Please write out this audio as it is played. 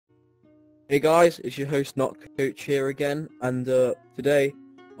Hey guys, it's your host Not Coach here again, and today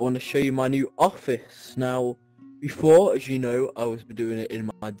I want to show you my new office. Now, before, as you know, I was doing it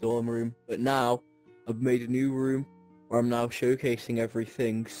in my dorm room, but now I've made a new room where I'm now showcasing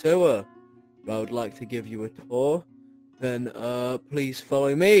everything. So, if I would like to give you a tour, then please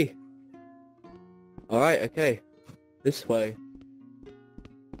follow me. Alright, okay, this way.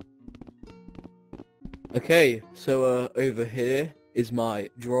 Okay, so over here is my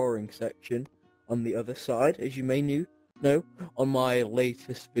drawing section. On the other side, as you may know, on my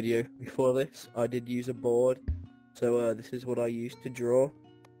latest video before this, I did use a board. So this is what I used to draw.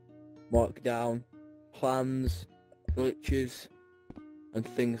 Mark down plans, glitches, and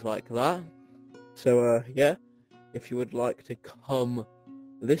things like that. So yeah, if you would like to come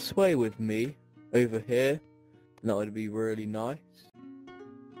this way with me, over here, that would be really nice.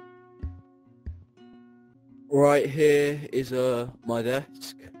 Right here is my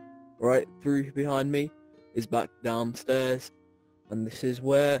desk. Right through behind me is back downstairs, and this is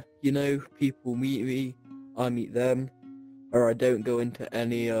where, you know, people meet me, I meet them, or I don't go into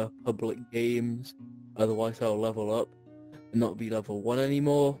any public games, otherwise I'll level up and not be level 1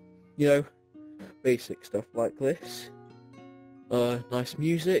 anymore, you know, basic stuff like this. Nice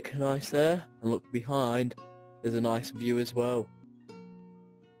music, nice there, and look behind, there's a nice view as well.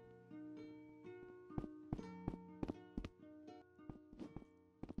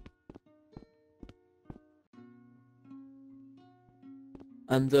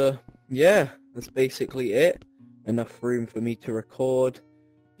 And yeah, that's basically it. Enough room for me to record,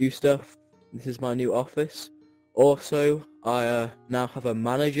 do stuff. This is my new office. Also, I now have a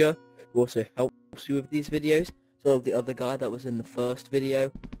manager who also helps you with these videos. So the other guy that was in the first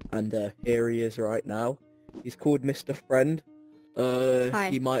video, and here he is right now. He's called Mr. Friend. Hi.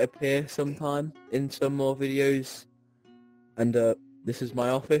 He might appear sometime in some more videos. And this is my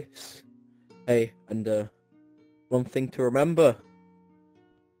office. Hey, and one thing to remember.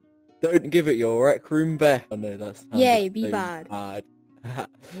 Don't give it your rec room best. Oh no, that's Yay, be so bad.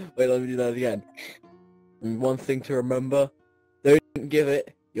 Wait, let me do that again. And one thing to remember, don't give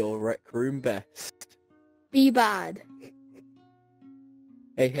it your rec room best. Be bad.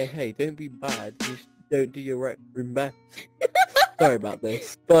 Hey, don't be bad, just don't do your rec room best. Sorry about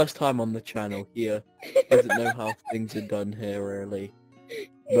this. First time on the channel here. Doesn't know how things are done here really.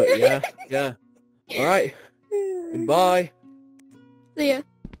 But yeah. Alright. Goodbye. See ya.